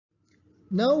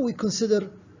Now we consider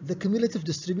the cumulative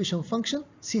distribution function,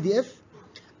 CDF,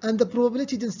 and the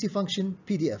probability density function,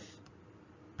 PDF.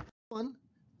 One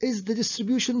is the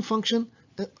distribution function,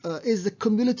 is the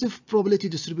cumulative probability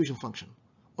distribution function,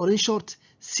 or in short,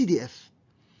 CDF.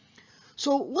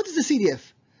 So what is the CDF?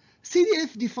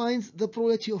 CDF defines the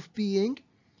probability of being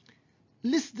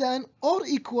less than or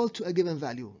equal to a given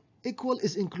value. Equal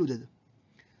is included.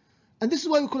 And this is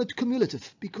why we call it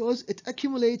cumulative, because it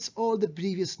accumulates all the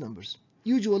previous numbers.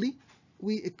 Usually,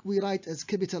 we write as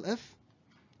capital F,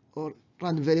 or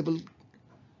random variable,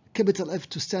 capital F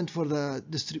to stand for the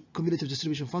cumulative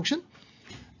distribution function.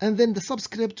 And then the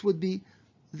subscript would be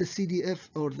the CDF,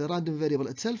 or the random variable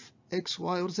itself, X,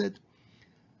 Y, or Z.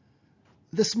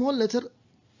 The small letter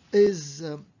is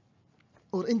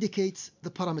or indicates the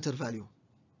parameter value.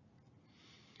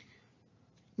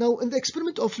 Now, in the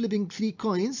experiment of flipping 3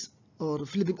 coins, or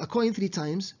flipping a coin 3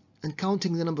 times and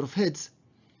counting the number of heads,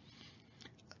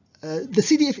 the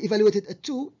CDF evaluated at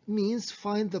 2 means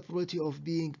find the probability of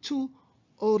being 2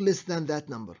 or less than that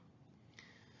number.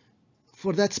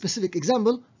 For that specific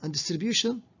example and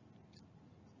distribution,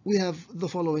 we have the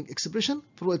following expression: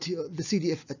 probability of the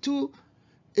CDF at 2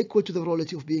 equal to the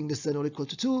probability of being less than or equal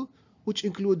to 2, which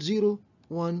includes 0,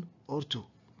 1, or 2.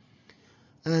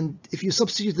 And if you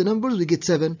substitute the numbers, we get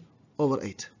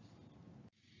 7/8.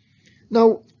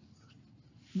 Now,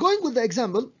 going with the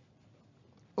example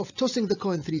of tossing the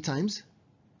coin 3 times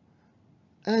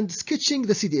and sketching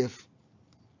the CDF,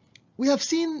 we have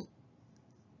seen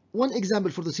one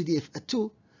example for the CDF at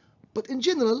 2, but in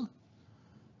general,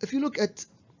 if you look at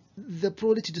the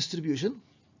probability distribution,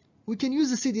 we can use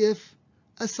the CDF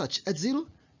as such. At 0,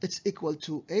 it's equal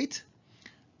to 8.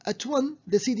 At 1,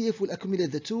 the CDF will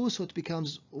accumulate the 2, so it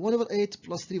becomes 1/8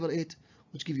 plus 3/8,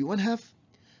 which give you 1/2.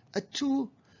 At 2,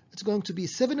 it's going to be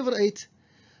 7/8,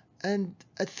 and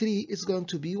at 3, it's going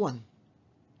to be 1.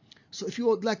 So if you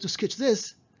would like to sketch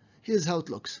this, here's how it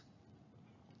looks.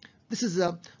 This is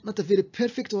not a very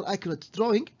perfect or accurate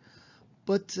drawing,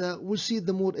 but we'll see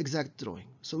the more exact drawing.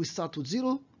 So we start with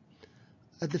 0.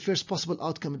 At the first possible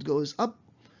outcome, it goes up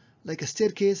like a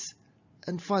staircase,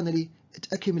 and finally it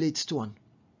accumulates to 1.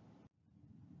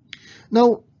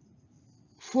 Now,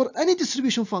 for any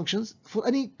distribution functions, for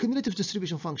any cumulative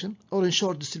distribution function, or in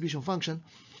short, distribution function,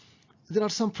 there are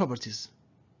some properties.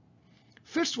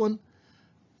 First one,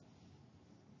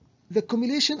 the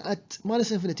cumulation at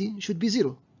minus infinity should be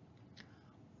 0.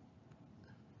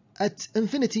 At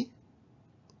infinity,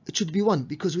 it should be 1,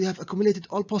 because we have accumulated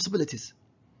all possibilities.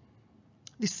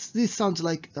 This sounds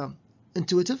like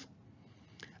intuitive.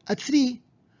 At 3,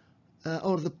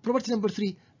 or the property number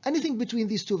 3, anything between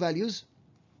these two values,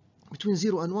 between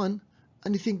 0 and 1,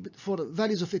 anything for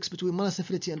values of x between minus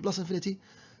infinity and plus infinity,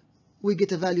 we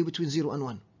get a value between 0 and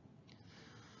 1.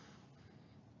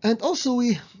 And also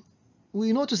we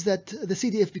notice that the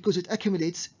CDF, because it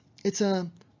accumulates, it's a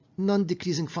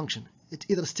non-decreasing function. It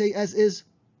either stay as is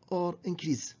or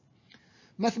increase.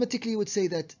 Mathematically, you would say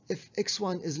that if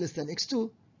x1 is less than x2,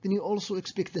 then you also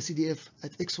expect the CDF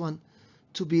at x1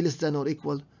 to be less than or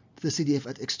equal to the CDF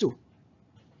at x2.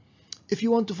 If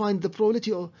you want to find the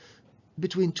probability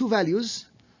between two values,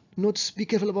 notice, be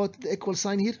careful about the equal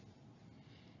sign here.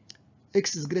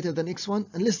 X is greater than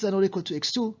x1 and less than or equal to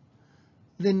x2,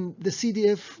 then the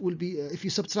CDF will be, if you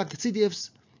subtract the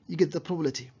CDFs, you get the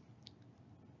probability.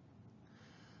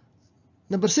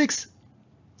 Number 6,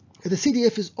 the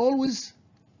CDF is always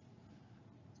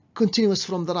continuous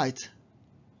from the right,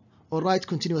 or right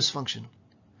continuous function,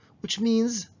 which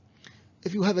means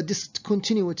if you have a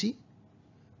discontinuity,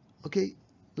 okay,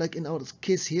 like in our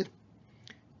case here,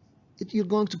 you're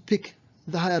going to pick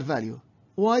the higher value.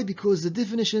 Why? Because the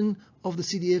definition of the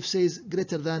CDF says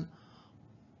greater than,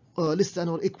 less than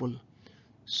or equal.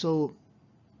 So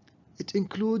it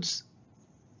includes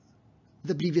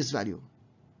the previous value.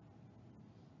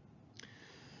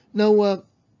 Now,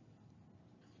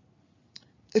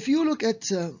 if you look at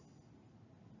the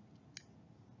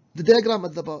diagram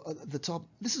at the top,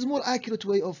 this is a more accurate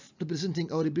way of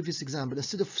representing our previous example.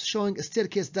 Instead of showing a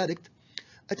staircase direct,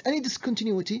 at any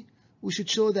discontinuity, we should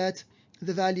show that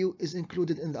the value is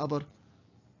included in the upper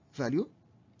value,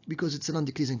 because it's a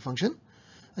non-decreasing function.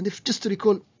 And if, just to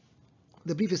recall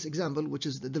the previous example, which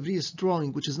is the previous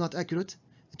drawing, which is not accurate,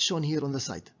 it's shown here on the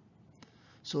side.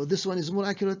 So this one is more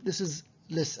accurate, this is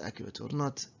less accurate or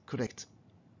not correct.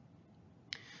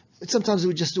 Sometimes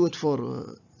we just do it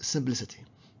for simplicity.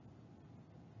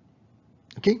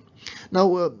 Okay,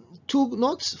 now 2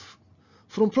 notes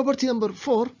from property number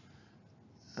 4.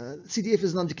 CDF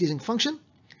is non-decreasing function.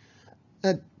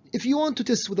 If you want to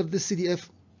test whether this CDF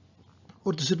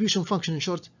or distribution function in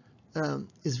short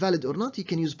is valid or not, you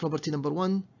can use property number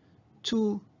 1,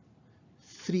 2,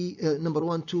 3, number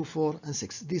 1, 2, 4, and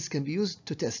 6. These can be used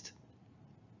to test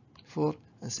 4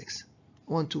 and 6.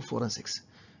 1, 2, 4, and 6.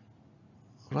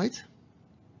 Right?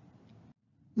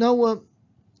 Now,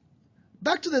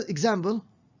 back to the example.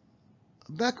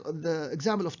 Back on the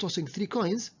example of tossing 3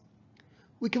 coins,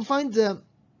 we can find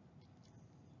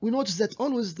we notice that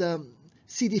always the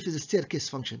CDF is a staircase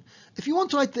function. If you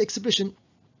want to write the expression,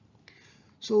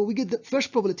 so we get the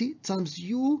first probability times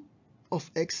u of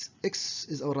x. X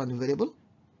is our random variable.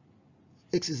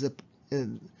 X is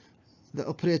the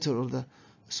operator or the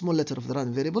small letter of the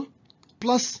random variable,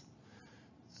 plus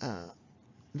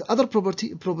the other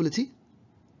probability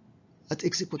at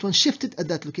x equal to 1 shifted at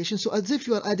that location. So as if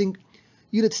you are adding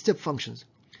unit step functions.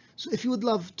 So if you would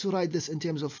love to write this in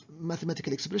terms of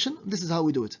mathematical expression, this is how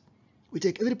we do it. We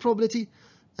take every probability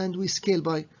and we scale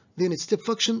by the unit step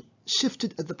function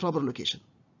shifted at the proper location.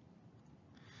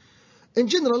 In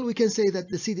general, we can say that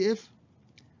the CDF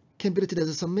can be written as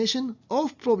a summation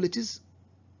of probabilities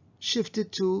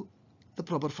shifted to the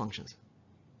proper functions.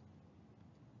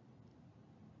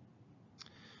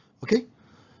 Okay?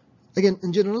 Again,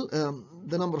 in general,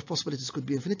 the number of possibilities could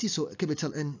be infinity, so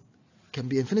capital N can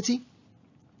be infinity.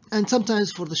 And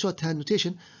sometimes for the shorthand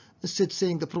notation, instead of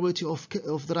saying the probability of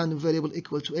the random variable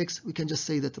equal to x, we can just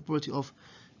say that the probability of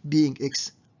being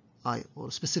xi, or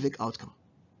a specific outcome.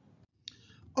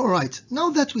 Alright, now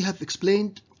that we have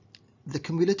explained the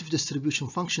cumulative distribution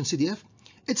function CDF,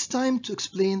 it's time to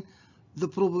explain the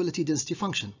probability density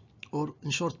function, or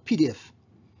in short, PDF.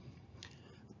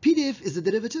 PDF is the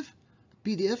derivative.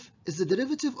 PDF is the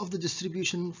derivative of the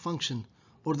distribution function,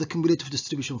 or the cumulative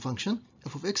distribution function,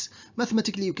 f of x.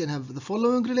 Mathematically, you can have the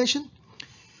following relation.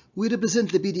 We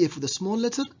represent the PDF with a small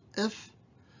letter, f,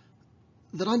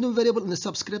 the random variable in a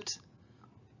subscript,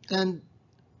 and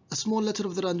a small letter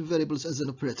of the random variables as an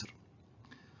operator.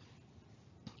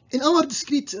 In our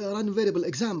discrete random variable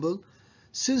example,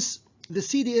 since the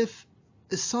CDF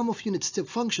is sum of unit step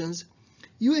functions,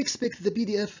 you expect the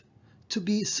PDF to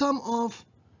be sum of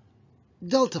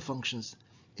delta functions.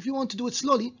 If you want to do it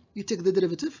slowly, you take the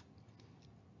derivative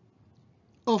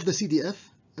of the CDF,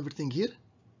 everything here,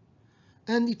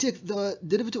 and you take the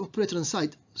derivative operator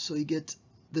inside, so you get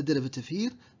the derivative here,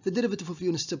 the derivative of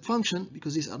unit step function,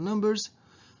 because these are numbers.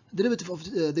 Derivative of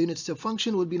the unit step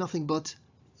function will be nothing but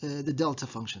the delta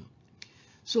function.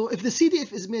 So if the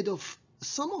CDF is made of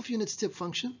sum of unit step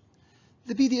function,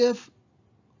 the PDF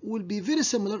will be very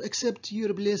similar, except you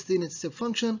replace the unit step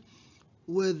function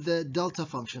with the delta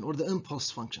function, or the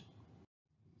impulse function.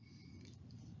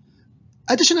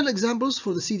 Additional examples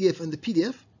for the CDF and the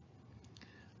PDF.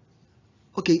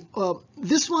 Okay,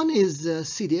 this one is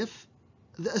CDF.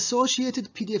 The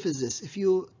associated PDF is this. If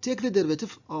you take the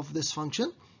derivative of this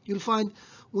function, you'll find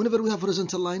whenever we have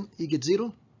horizontal line, you get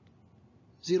 0,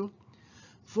 0.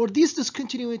 For these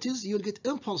discontinuities, you'll get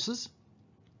impulses.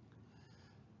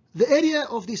 The area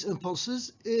of these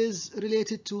impulses is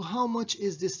related to how much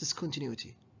is this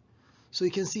discontinuity. So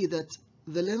you can see that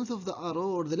the length of the arrow,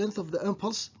 or the length of the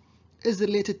impulse, is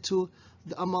related to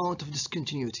the amount of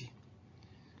discontinuity.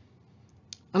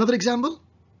 Another example,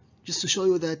 just to show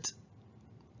you that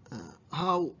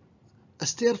how a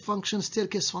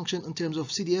staircase function in terms of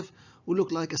CDF will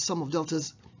look like a sum of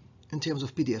deltas in terms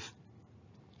of PDF.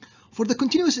 For the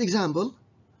continuous example,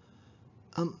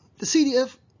 the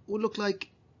CDF will look like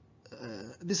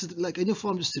this is like a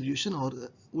uniform distribution, or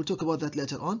we'll talk about that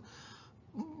later on.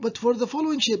 But for the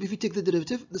following shape, if you take the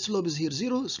derivative, the slope is here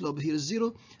 0, the slope here is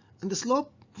 0, and the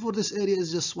slope for this area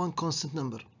is just one constant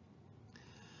number.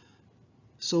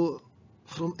 So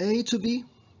from A to B,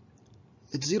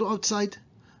 it's 0 outside,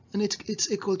 and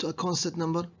it's equal to a constant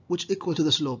number, which equal to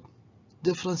the slope.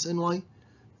 Difference in y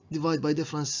divided by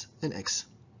difference in x.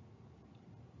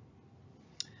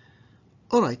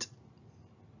 Alright.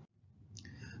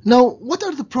 Now, what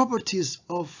are the properties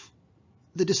of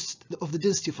the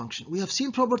density function? We have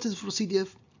seen properties for CDF.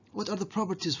 What are the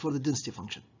properties for the density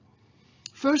function?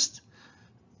 First,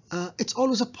 it's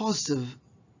always a positive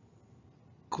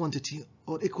quantity,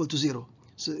 or equal to 0.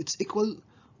 So it's equal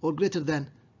or greater than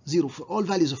 0 for all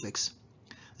values of x.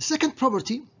 The second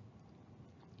property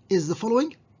is the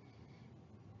following.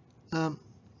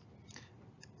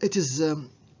 It is,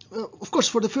 of course,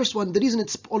 for the first one, the reason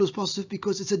it's always positive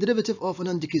because it's a derivative of a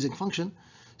non-decreasing function.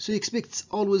 So you expect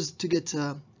always to get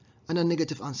a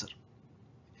non-negative answer.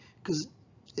 Because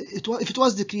if it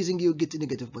was decreasing, you get a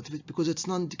negative, but because it's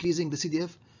non-decreasing, the CDF,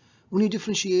 when you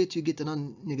differentiate, you get a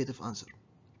non-negative answer.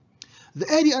 The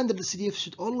area under the CDF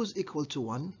should always equal to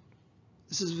 1.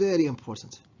 This is very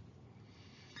important.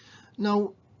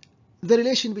 Now, the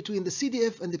relation between the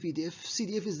CDF and the PDF.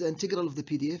 CDF is the integral of the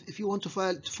PDF. If you want to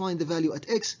find the value at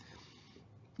x,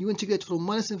 you integrate from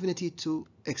minus infinity to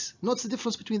x. Notice the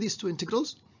difference between these two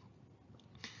integrals.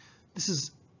 This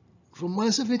is from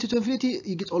minus infinity to infinity,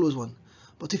 you get always 1.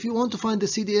 But if you want to find the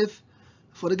CDF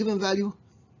for a given value,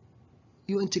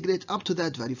 you integrate up to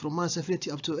that value from minus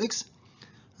infinity up to x,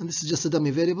 and this is just a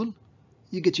dummy variable.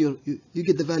 You get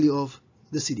the value of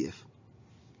the CDF.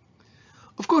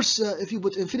 Of course, if you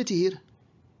put infinity here,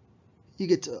 you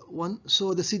get 1.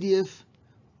 So the CDF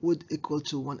would equal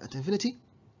to 1 at infinity.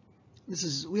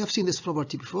 We have seen this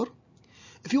property before.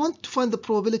 If you want to find the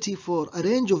probability for a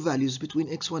range of values between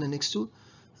x1 and x2,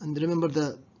 and remember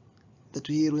that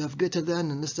here we have greater than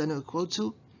and less than or equal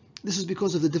to. This is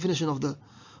because of the definition of the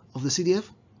CDF.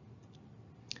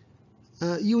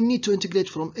 You need to integrate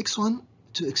from x1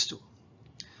 to x2,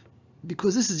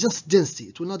 because this is just density.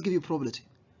 It will not give you probability.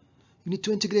 You need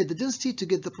to integrate the density to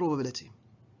get the probability.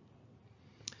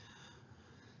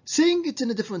 Saying it in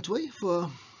a different way,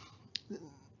 for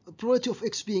the probability of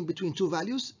x being between two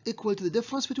values equal to the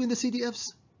difference between the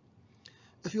CDFs.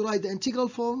 If you write the integral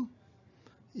form,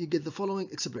 you get the following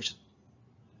expression.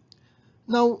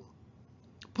 Now,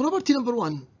 property number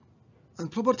 1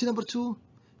 and property number 2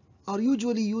 are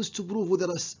usually used to prove whether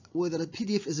a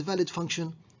PDF is a valid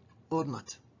function or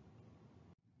not.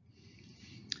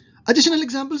 Additional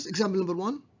examples. Example number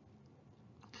 1.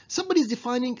 Somebody is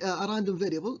defining a random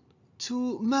variable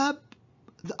to map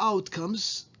the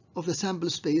outcomes of the sample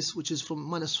space, which is from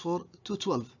 -4 to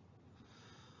 12.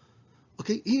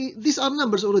 Okay, these are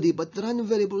numbers already, but the random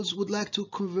variables would like to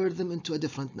convert them into a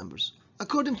different numbers.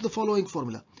 According to the following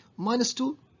formula,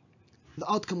 -2,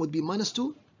 the outcome would be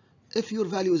 -2. If your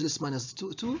value is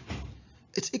 -2,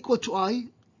 it's equal to I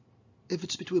if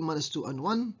it's between -2 and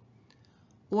 1,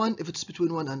 1 if it's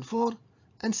between 1 and 4,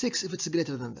 and 6 if it's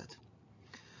greater than that.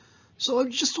 So I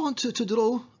just want to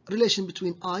draw a relation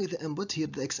between I, the input, here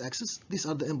the x-axis, these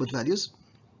are the input values,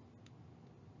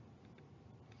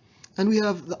 and we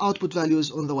have the output values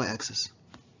on the y-axis.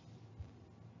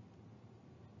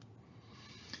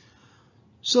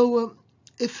 So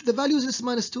if the value is less than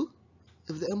 -2,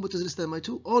 if the input is less than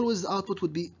 -2, always the output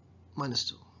would be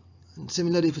 -2. And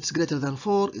similarly, if it's greater than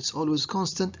 4, it's always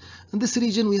constant. In this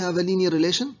region, we have a linear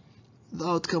relation. The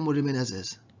outcome will remain as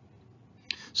is.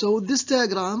 So this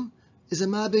diagram is a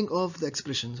mapping of the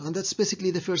expressions, and that's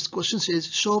basically the first question, says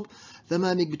show the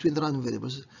mapping between the random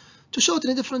variables. To show it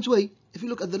in a different way, if you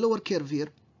look at the lower curve here,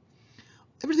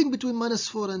 everything between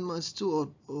 -4 and -2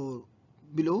 or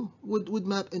below would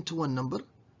map into one number.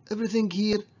 Everything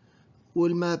here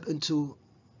will map into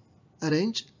a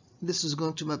range. This is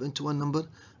going to map into one number,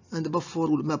 and above 4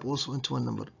 will map also into one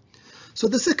number. So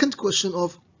the second question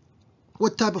of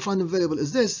what type of random variable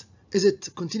is this? Is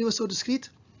it continuous or discrete?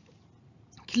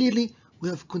 Clearly, we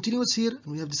have continuous here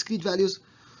and we have discrete values,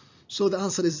 so the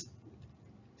answer is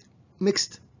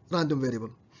mixed random variable.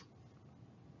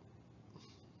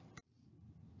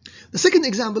 The second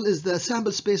example is the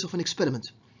sample space of an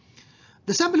experiment.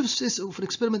 The sample space of an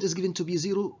experiment is given to be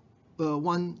 0,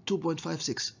 1,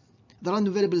 2.56. The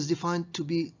random variable is defined to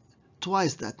be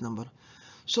twice that number.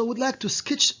 So I would like to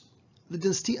sketch the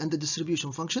density and the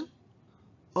distribution function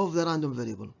of the random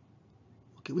variable.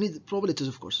 Okay, we need probabilities,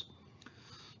 of course.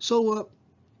 So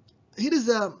here is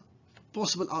the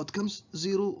possible outcomes: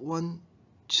 0, 1,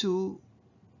 2,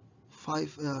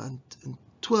 5, and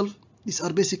 12. These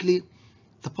are basically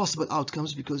the possible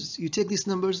outcomes, because you take these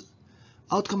numbers,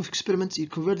 outcome of experiments, you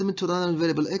convert them into the random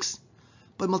variable x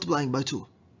by multiplying by 2.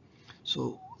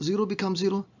 So 0 becomes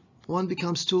 0, 1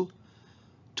 becomes 2,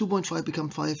 2.5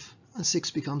 becomes 5, and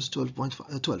 6 becomes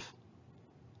 12.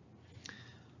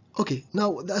 Okay,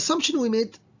 now the assumption we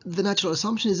made, the natural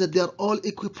assumption, is that they are all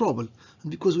equiprobable,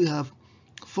 and because we have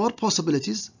 4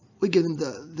 possibilities, we give them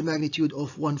the magnitude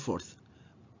of 1/4.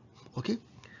 Okay,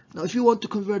 now if you want to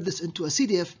convert this into a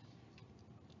CDF,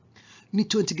 you need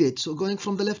to integrate. So going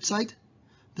from the left side,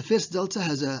 the first delta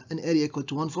has an area equal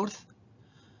to 1/4,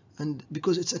 and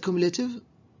because it's a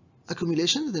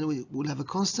accumulation, then we will have a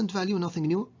constant value, nothing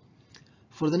new.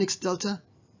 For the next delta,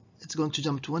 it's going to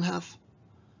jump to 1/2,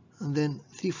 and then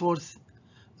 3/4,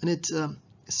 and it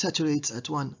saturates at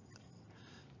 1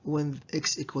 when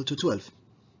x equal to 12.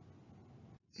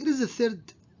 Here is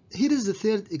the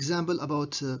third example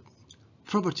about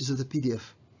properties of the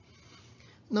PDF.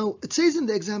 Now it says in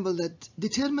the example that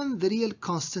determine the real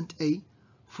constant a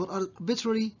for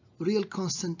arbitrary real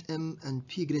constant m and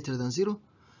p greater than 0,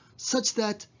 such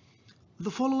that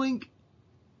the following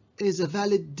is a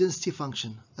valid density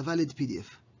function, a valid PDF.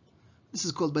 This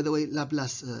is called, by the way,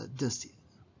 Laplace density.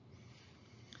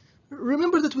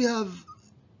 Remember that we have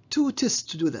 2 tests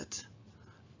to do that.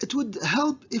 it would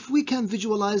help if we can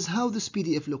visualize how this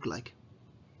PDF look like.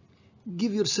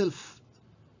 Give yourself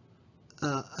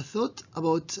a thought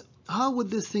about how would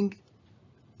this thing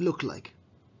look like.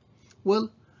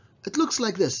 Well, it looks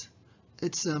like this.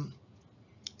 It's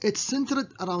centered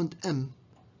around m,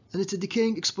 and it's a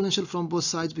decaying exponential from both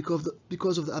sides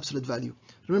because of the absolute value.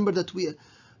 Remember that we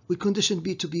conditioned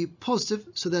b to be positive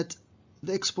so that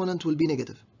the exponent will be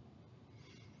negative.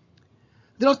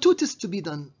 There are two tests to be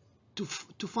done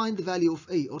to find the value of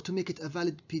a, or to make it a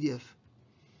valid PDF.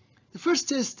 The first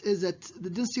test is that the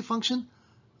density function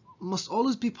must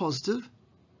always be positive,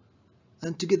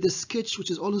 and to get the sketch,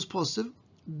 which is always positive,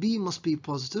 b must be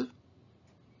positive.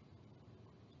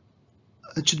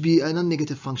 It should be a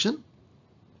non-negative function.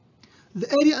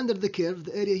 The area under the curve,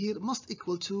 the area here, must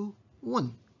equal to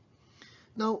 1.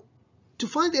 Now, to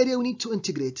find the area, we need to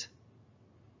integrate.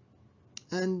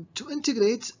 And to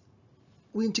integrate,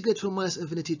 we integrate from minus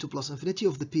infinity to plus infinity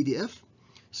of the PDF.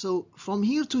 So from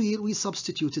here to here, we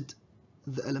substituted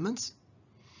the elements.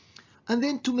 And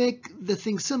then to make the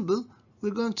thing simple,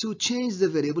 we're going to change the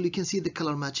variable. You can see the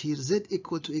color match here, z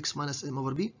equal to x minus m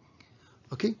over b.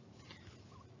 Okay,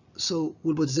 so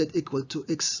we'll put z equal to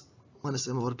x minus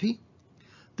m over p.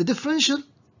 The differential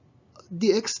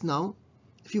dx now,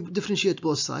 if you differentiate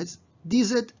both sides,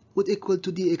 dz would equal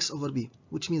to dx over b,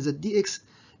 which means that dx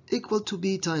equal to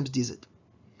b times dz.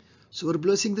 So we're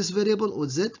replacing this variable with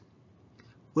z.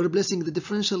 We're replacing the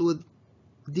differential with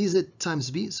dz times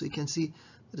b, so you can see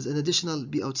there's an additional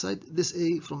b outside. This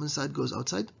a from inside goes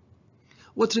outside.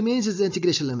 What remains is the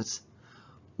integration limits.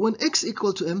 When x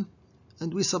equal to m,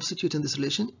 and we substitute in this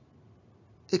relation,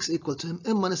 x equal to m,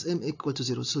 m minus m equal to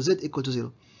 0, so z equal to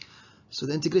 0. So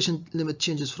the integration limit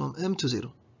changes from m to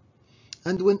 0.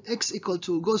 And when x equal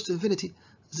to goes to infinity,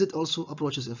 z also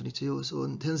approaches infinity. So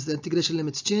hence the integration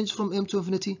limits change from m to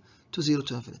infinity to 0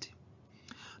 to infinity.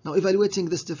 Now evaluating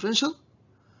this differential,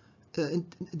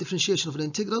 differentiation of an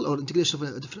integral or integration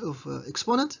of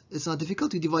exponent, it's not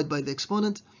difficult. You divide by the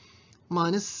exponent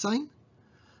minus sign,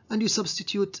 and you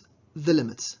substitute the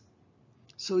limits.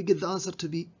 So you get the answer to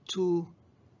be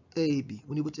 2ab.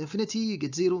 When you put infinity, you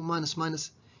get 0, minus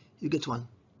minus, you get 1.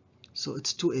 So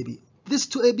it's 2ab. This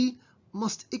 2ab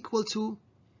must equal to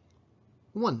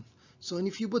 1. So and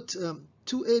if you put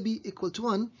 2ab equal to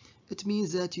 1, it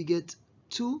means that you get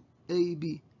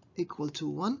 2ab equal to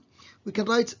 1. We can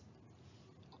write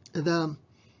the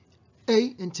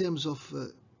a in terms of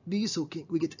b, so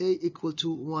we get a equal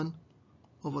to 1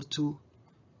 over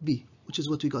 2b, which is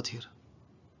what we got here.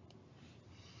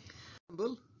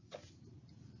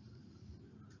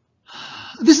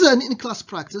 This is an in-class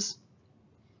practice,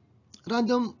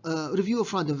 random review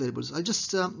of random variables. I'll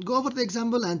just go over the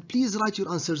example and please write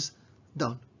your answers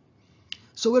down.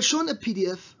 So we're shown a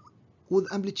PDF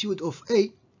with amplitude of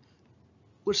a.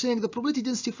 We're saying the probability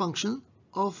density function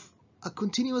of a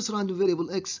continuous random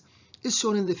variable x is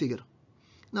shown in the figure.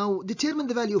 Now determine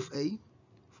the value of a,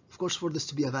 of course, for this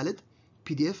to be a valid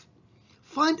PDF.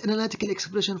 Find an analytical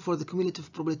expression for the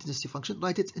cumulative probability density function.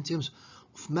 Write it in terms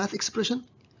of math expression.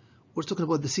 We're talking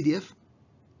about the CDF.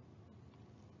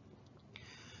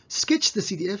 Sketch the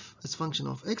CDF as function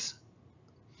of x.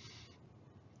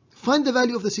 Find the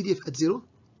value of the CDF at 0.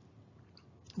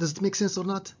 Does it make sense or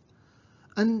not?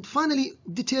 And finally,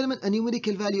 determine a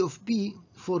numerical value of b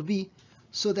for b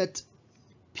so that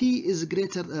p is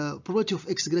greater, probability of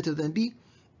x greater than b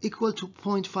equal to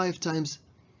 0.5 times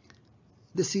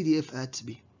the CDF at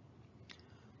b.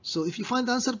 So if you find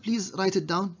the answer, please write it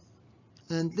down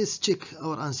and let's check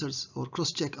our answers or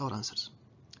cross-check our answers.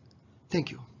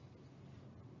 Thank you.